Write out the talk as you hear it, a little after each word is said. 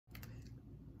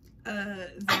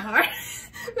Zahara.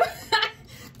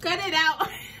 Cut it out.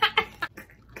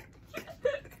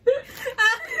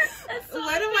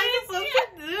 What am I supposed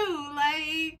to do?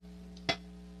 Like.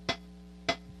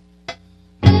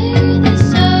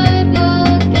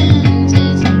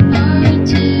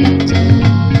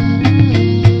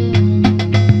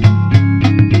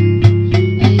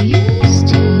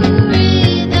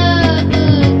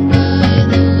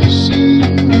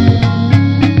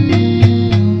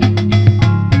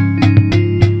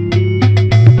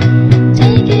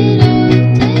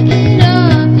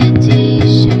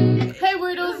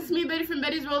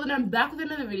 I'm back with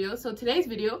another video. So today's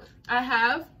video, I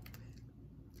have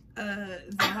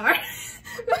Zahara.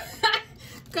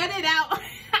 Cut it out.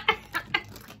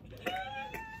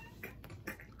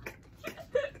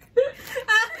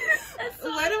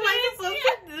 What am I supposed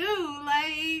to do?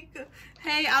 Like,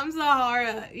 hey, I'm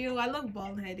Zahara. You know, I look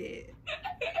bald-headed.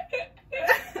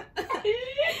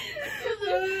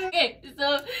 Okay,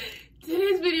 so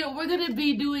today's video, we're gonna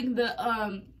be doing the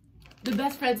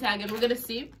best friend tag, and we're gonna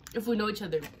see if we know each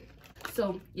other.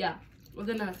 So yeah, we're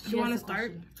gonna. You want to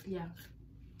start? Yeah.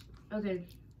 Okay.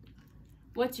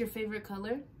 What's your favorite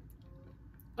color?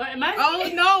 Or am I? Oh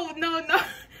no!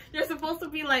 You're supposed to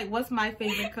be like, what's my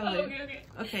favorite color?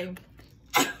 Okay.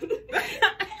 This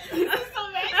is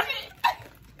so bad.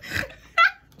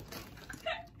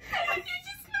 You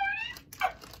just snorted.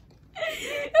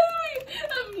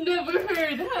 I've never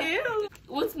heard. Ew.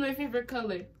 What's my favorite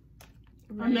color?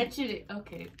 Red. I mentioned it.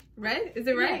 Okay. Red? Is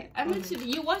it right? Yeah, I mentioned it.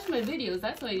 You watched my videos.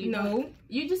 That's why you know.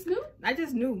 You just knew? I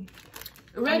just knew.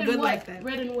 Red and what? Like that.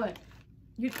 Red and what?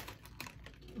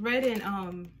 Red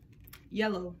and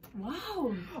yellow.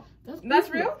 Wow. That's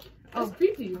real? That's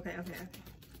creepy. Okay.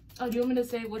 Oh, do you want me to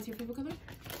say what's your favorite color?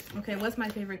 Okay, what's my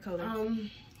favorite color?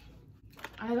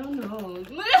 I don't know.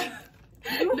 Horrible.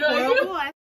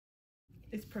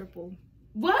 It's purple.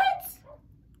 What?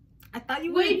 I thought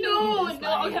you wait, no. Okay,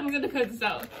 I'm gonna cut this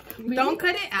out. Don't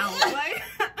cut it out. Like,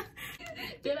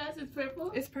 did I say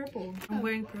purple? It's purple. I'm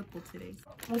wearing purple today.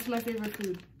 What's my favorite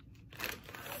food?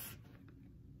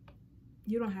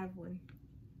 You don't have one.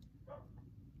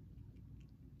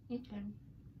 Okay.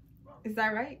 Is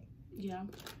that right? Yeah.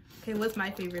 Okay, what's my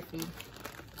favorite food?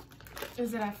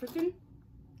 Is it African?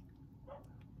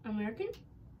 American?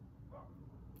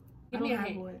 I don't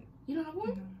have one. You don't have one?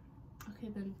 No. Okay,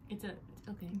 then it's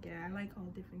okay. Yeah, I like all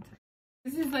different types.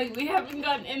 This is like, we haven't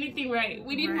gotten anything right.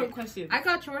 We need more questions. I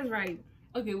got yours right.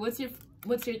 Okay, what's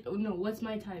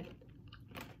my type?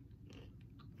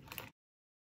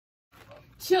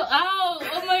 Chill out.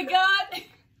 Oh my god.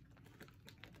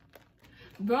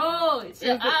 Bro,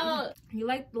 chill out. You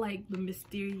like the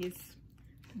mysterious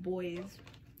boys.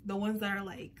 The ones that are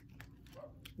like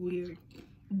weird.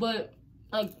 But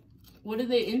like, what are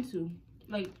they into?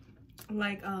 Like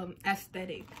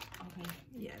aesthetic. Okay.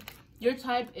 Yes. Your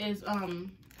type is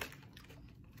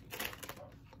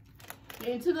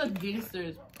you're into the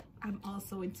gangsters. I'm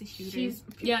also into shooters.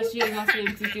 She is also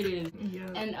into shooters.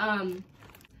 Yeah. And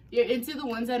you're into the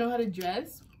ones that know how to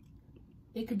dress.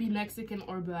 They could be Mexican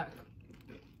or black.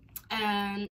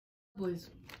 And boys.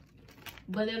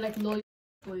 But they're like loyal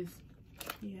boys.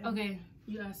 Yeah. Okay,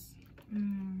 you ask.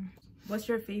 What's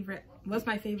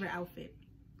my favorite outfit?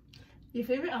 Your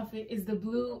favorite outfit is the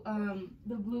blue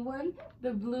one,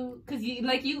 cause it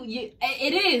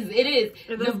is.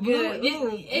 The blue,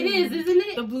 it is, isn't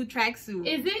it? The blue tracksuit.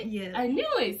 Is it? Yeah. I knew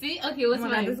it. See, okay, what's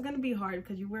mine? This is gonna be hard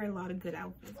because you wear a lot of good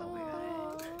outfits. Oh my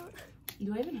god.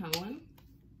 Do I even have one?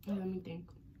 Oh, let me think.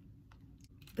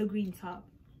 The green top.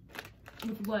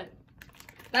 With what?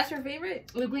 That's your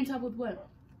favorite? The green top with what?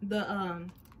 The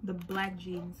black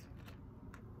jeans.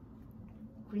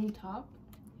 Green top?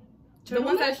 The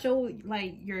ones that show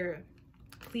like your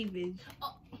cleavage.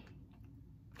 Oh.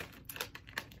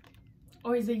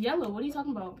 Or is it yellow? What are you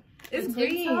talking about? It's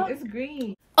green. It's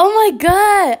green. Oh my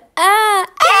god.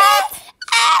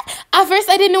 At first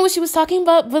I didn't know what she was talking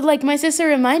about, but like my sister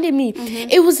reminded me.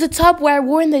 It was the top where I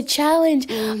wore in the challenge.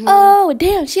 Oh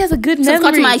damn, she has a good memory.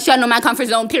 Subscribe to my channel, my comfort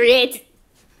zone, period.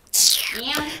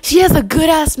 She has a good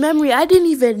ass memory. I didn't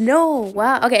even know.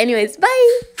 Wow. Okay, anyways,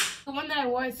 bye. The one that I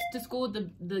wore to school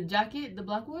with the jacket, the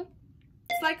black one?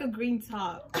 It's like a green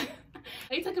top.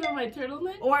 Are you talking about my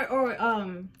turtleneck? Or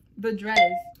the dress.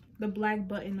 The black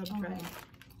button-up dress.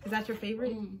 Is that your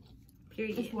favorite?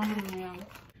 Period. It's one of them, yeah.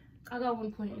 I got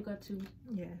 1 point, you got 2.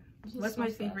 Yeah. What's my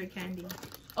favorite candy?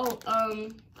 Oh,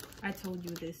 I told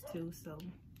you this too, so.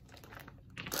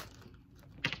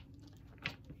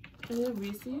 Is it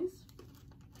Reese's?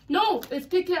 No, it's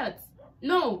Kit Kats.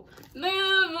 No.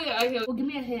 Okay. Well, give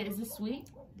me a hint. Is this sweet?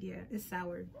 Yeah, it's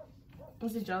sour.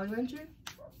 Was it Jolly Rancher?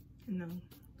 No.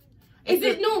 Is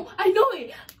it? No, I know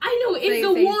it. I know it. It's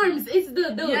the worms. It's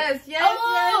the. Yes.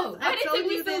 Oh, why did it take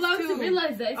me so long to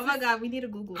realize that? Oh my god, we need to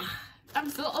Google. I'm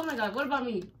so. Oh my god, what about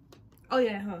me? Oh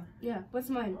yeah, huh? Yeah. What's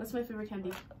mine? What's my favorite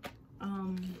candy?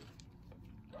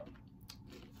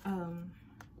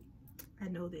 I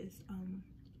know this.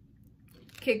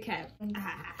 Kit Kat.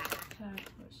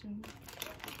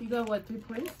 You got what? 3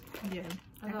 points? Yeah.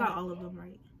 I got all of them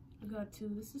right. I got 2.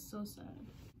 This is so sad.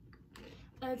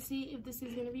 Let's see if this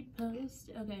is gonna be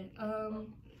posted. Okay.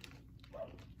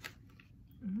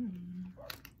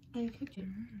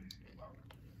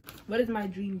 What is my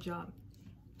dream job?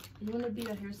 You wanna be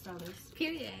a hairstylist?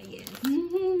 Period. Yes.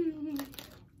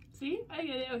 See, I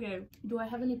get it. Okay. Do I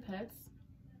have any pets?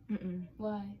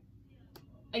 Why?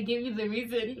 I gave you the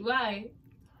reason. Why?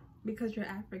 Because you're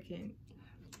African.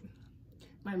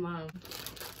 My mom.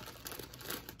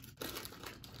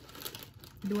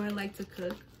 Do I like to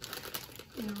cook?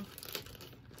 No.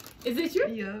 Is it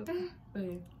true? Yeah.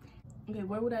 Okay,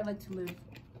 where would I like to live?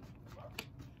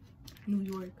 New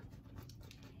York.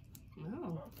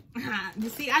 Wow. You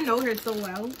see, I know her so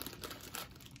well.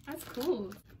 That's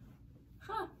cool.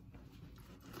 Huh.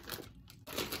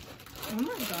 Oh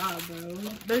my god, bro.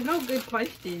 There's no good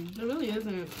question. There really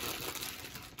isn't.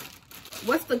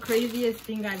 What's the craziest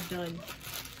thing I've done?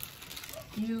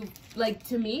 You, like,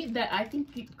 to me, that I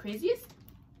think craziest?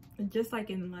 Just like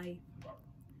in life.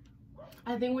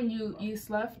 I think when you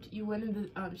slept, you went in the,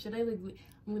 should I, like,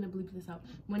 I'm gonna bleep this out.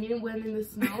 When you went in the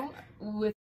snow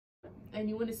with, and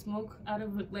you went to smoke out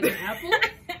of, like, an apple,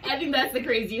 I think that's the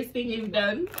craziest thing you've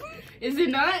done. Is it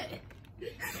not?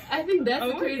 I think that's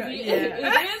the craziest. Yeah.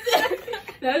 It is.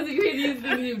 That's the craziest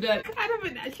thing you've done. Out of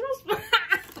a natural spot.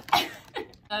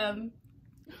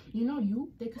 You know,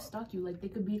 they could stalk you. Like, they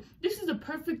could be, this is a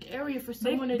perfect area for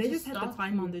someone to just have to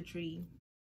climb on the tree.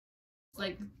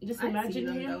 Like, just imagine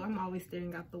him. Though. I'm always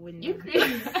staring out the window. You're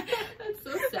crazy. That's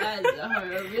so sad,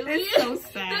 Zahara. Really? It's so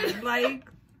sad.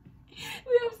 Like,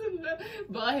 we have some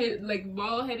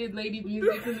bald-headed lady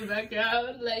music in the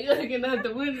background, like looking out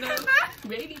the window.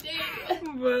 Rainy day.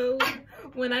 Bro,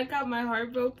 when I got my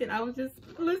heart broken, I was just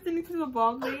listening to the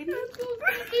bald lady. That's so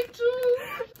fucking true.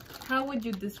 How would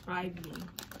you describe me?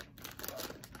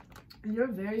 You're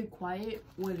very quiet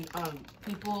when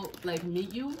people like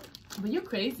meet you, but you're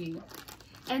crazy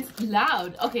and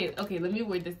loud. Okay, let me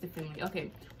word this differently.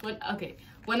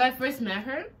 When I first met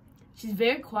her, she's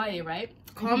very quiet, right?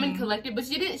 Calm and collected, but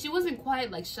she wasn't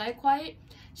quiet like shy quiet.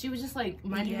 She was just like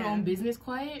minding her own business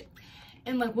quiet.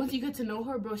 And like once you get to know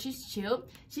her, bro, she's chill.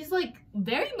 She's like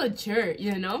very mature,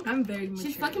 you know? I'm very mature.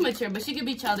 She's fucking mature, but she can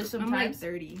be childish sometimes. I'm like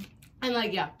 30. And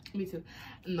like, yeah, me too.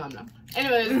 No, I'm not.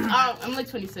 Anyways, I'm like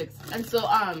 26. And so,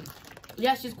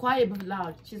 yeah, she's quiet but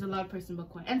loud. She's a loud person but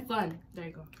quiet. And fun. There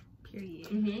you go.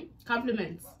 Period.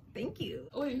 Compliments. Thank you.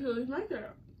 Oh, who's my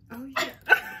girl? Oh, yeah.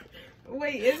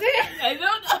 Wait, is it? I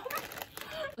don't know.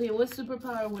 Okay, what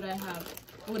superpower would I have?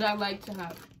 Would I like to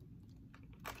have?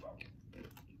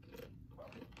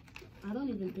 I don't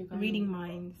even think I Reading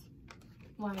minds.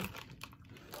 Why?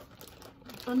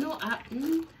 Oh, no,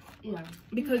 yeah.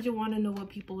 Because you want to know what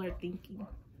people are thinking.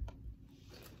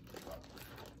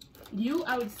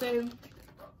 I would say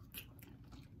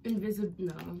invisible.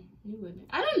 No, you wouldn't.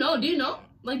 I don't know. Do you know?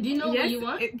 Like, do you know what you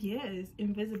want? Yes,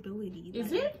 invisibility.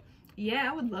 Is it? Yeah,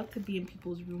 I would love to be in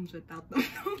people's rooms without them.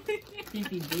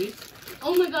 Creepy bitch.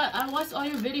 Oh my god, I watched all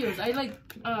your videos. I like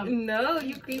No,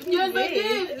 you creepy. Yes, bitch. I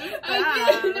did.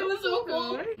 I did. It was so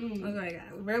cool. Oh my god,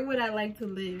 where would I like to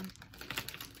live?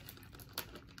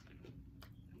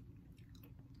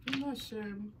 I'm not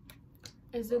sure.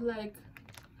 Is it like,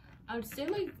 I'd say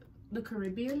like the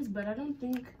Caribbeans, but I don't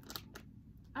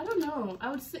know.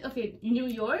 I would say, okay, New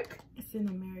York. It's in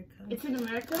America. It's in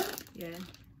America? Yeah.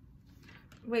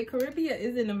 Wait, Caribbean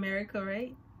is in America,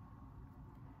 right?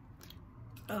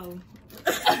 Oh.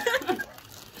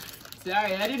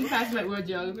 Sorry, I didn't pass my world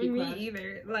geography class. Me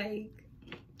either. Like,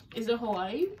 is it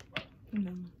Hawaii?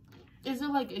 No. Is it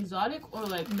like exotic or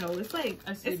like? No, it's like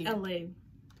a city. It's LA.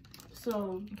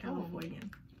 So California.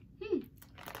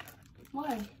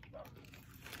 Why?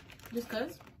 Just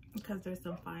cause? Because there's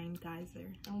some fine guys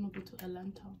there. I want to go to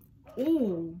Atlanta.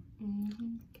 Ooh.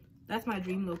 That's my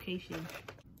dream location.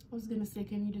 I was gonna say,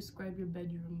 can you describe your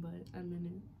bedroom? But I'm in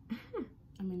it.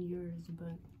 I'm in yours,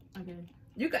 but okay.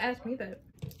 You could ask me that.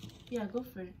 Yeah, go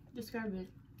for it. Describe it.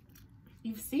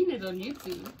 You've seen it on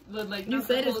YouTube, but like you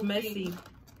said it's messy.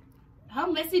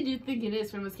 How messy do you think it is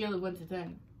from a scale of 1 to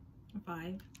 10?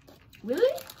 5.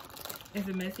 Really? Is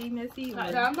it messy? Messy? No,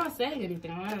 I'm not saying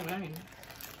anything.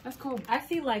 That's cool. I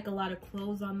see like a lot of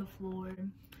clothes on the floor,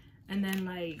 and then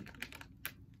like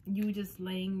you just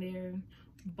laying there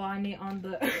bonnet on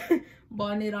the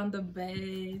bonnet on the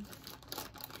bed.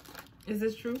 Is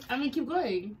this true? I mean, keep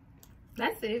going.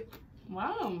 That's it.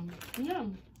 Wow. Yeah.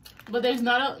 But there's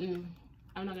not a...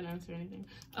 I'm not gonna answer anything.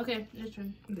 Okay, your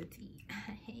turn. The tea.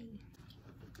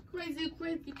 Crazy,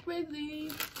 crazy,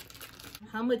 crazy.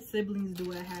 How much siblings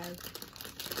do I have?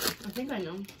 I think I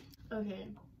know. Okay.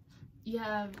 You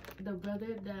have the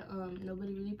brother that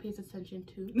nobody really pays attention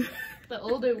to. The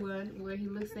older one where he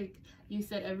looks like you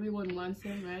said everyone wants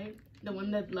him, right? The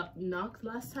one that knocked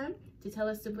last time to tell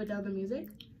us to put down the music.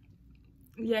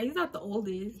 Yeah, he's not the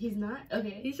oldest. He's not?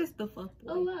 Okay. He's just the fuck boy.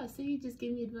 Oh wow, so you just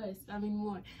gave me advice. I mean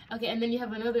more. Okay, and then you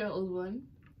have another old one.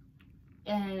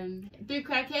 And 3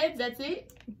 crackheads, that's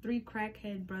it? 3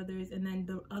 crackhead brothers, and then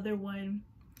the other one,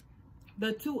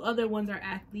 the 2 other ones are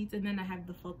athletes, and then I have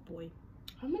the fuck boy.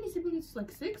 How many siblings?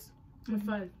 Like 6 or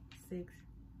 5? 6.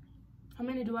 How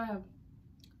many do I have?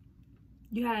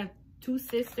 You have 2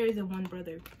 sisters and 1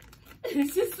 brother.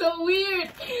 This is so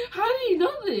weird. How do you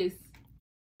know this?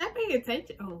 I pay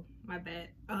attention. Oh, my bad.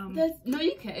 That's, no,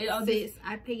 you can't. Sis,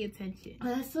 I pay attention.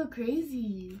 Oh, that's so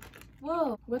crazy.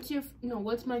 Whoa.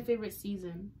 What's my favorite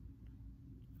season?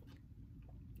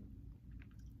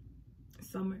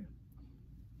 Summer.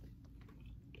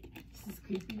 This is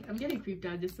creepy. I'm getting creeped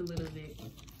out just a little bit.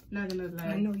 Not gonna lie.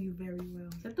 I know you very well.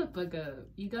 Shut the fuck up.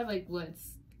 You got like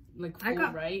what's like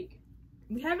 4, right?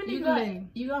 We haven't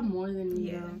You got more than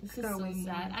me. Yeah. This is so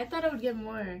sad. I thought I would get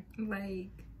more. Like,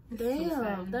 damn, so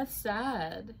sad. that's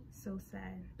sad. So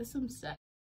sad. That's some sad.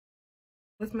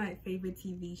 What's my favorite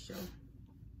TV show?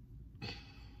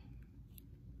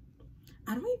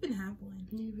 I don't even have one.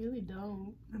 You really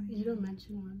don't. Okay. You don't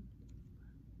mention one.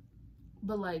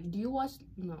 But like, do you watch?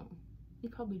 No, you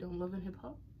probably don't. Love and Hip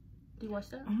Hop. Do you watch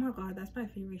that? Oh my god, that's my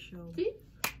favorite show. See?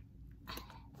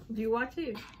 Do you watch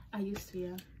it? I used to,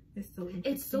 yeah. It's so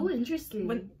interesting. It's so interesting.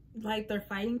 When, like, their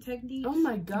fighting techniques. Oh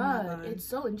my god, it's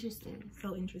so interesting.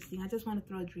 So interesting. I just want to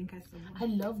throw a drink at someone. I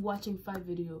love watching 5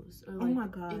 videos. Or like, oh my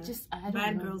god. It just, I don't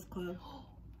Bad know. Girls Club.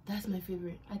 That's my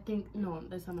favorite. I think, no,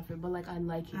 that's not my favorite, but like I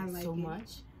like it so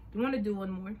much. You want to do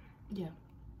one more? Yeah.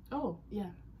 Oh,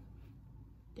 yeah.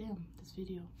 Damn, this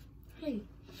video. Hey.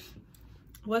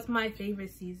 What's my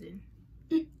favorite season?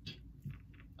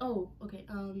 Oh, okay.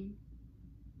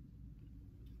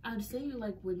 I would say you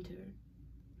like winter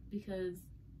because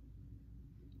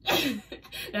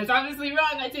that's obviously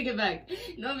wrong. I take it back.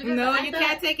 No, because you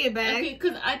can't take it back. Okay,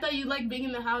 because I thought you like being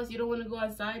in the house. You don't want to go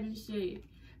outside and shit.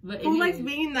 But who likes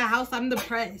being in the house? I'm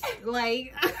depressed.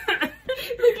 Like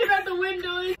looking out the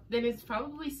window. Then it's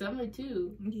probably summer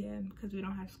too. Yeah, because we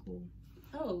don't have school.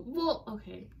 Oh well,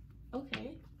 okay.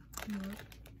 Okay. Yeah.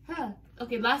 Huh.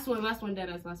 Okay, last one,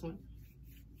 deadass, last one.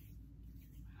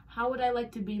 How would I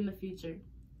like to be in the future?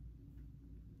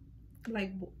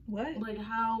 Like what? Like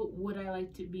how would I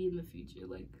like to be in the future?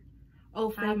 Like, oh,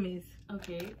 famous.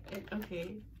 Okay.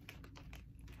 Okay.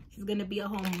 She's gonna be a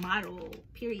home model.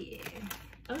 Period.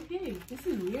 Okay. This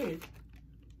is weird.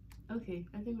 Okay,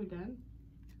 I think we're done.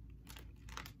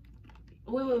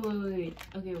 Wait.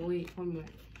 Okay, wait. 1 more.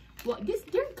 Well,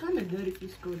 they're kind of good if you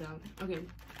scroll down. Okay.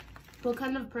 What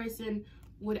kind of person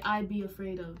would I be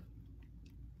afraid of?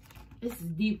 This is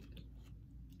deep.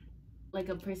 Like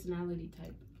a personality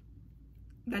type.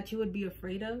 That you would be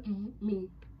afraid of? Me.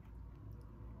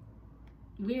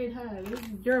 Weird, huh?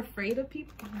 You're afraid of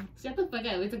people? Shut the fuck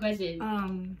up. What's the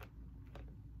question?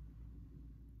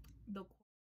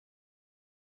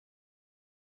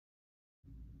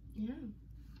 Yeah,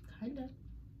 kinda.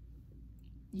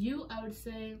 You, I would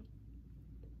say.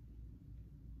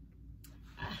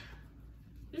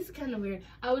 This is kind of weird.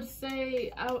 I would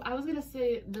say I was gonna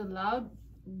say the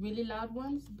really loud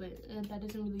ones, but that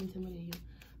doesn't really intimidate you.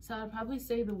 So I'd probably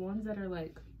say the ones that are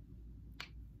like.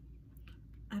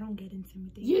 I don't get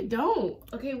intimidated. You don't?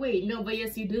 Okay, wait. No, but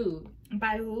yes, you do.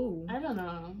 By who? I don't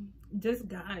know. Just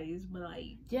guys, but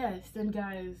like. Yes, then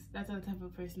guys. That's the type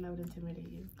of person that would intimidate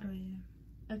you. Oh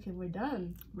yeah. Okay, we're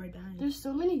done. We're done. There's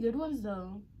so many good ones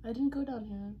though. I didn't go down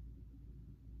here.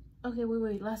 Okay,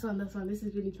 wait. Last one. This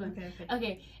is really fun.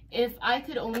 Okay. If I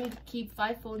could only keep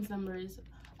 5 phone numbers.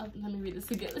 Let me read this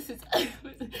again. This is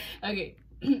okay.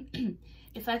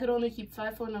 If I could only keep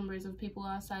 5 phone numbers of people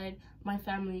outside my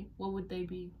family, what would they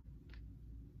be?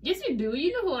 Yes, you do.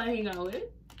 You know who I hang out with.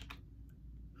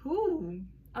 Who?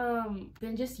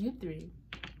 Then just you 3.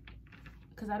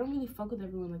 Cause I don't really fuck with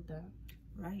everyone like that.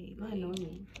 Right. I know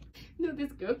me. No,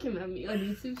 this girl came at me on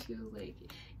YouTube. She was like,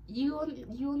 "You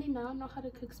only now know how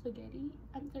to cook spaghetti?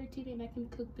 I'm 13 and I can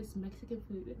cook this Mexican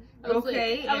food." I was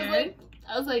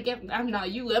like, I'm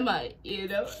not you, am I? You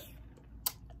know.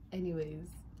 Anyways,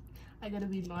 I gotta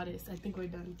be modest. I think we're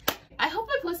done. I hope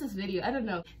I post this video. I don't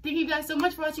know. Thank you guys so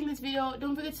much for watching this video.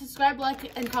 Don't forget to subscribe,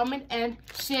 like, and comment, and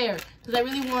share. Because I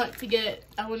really want to get,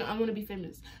 I want to be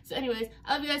famous. So anyways,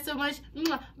 I love you guys so much.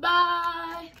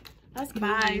 Bye. That's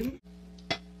bye.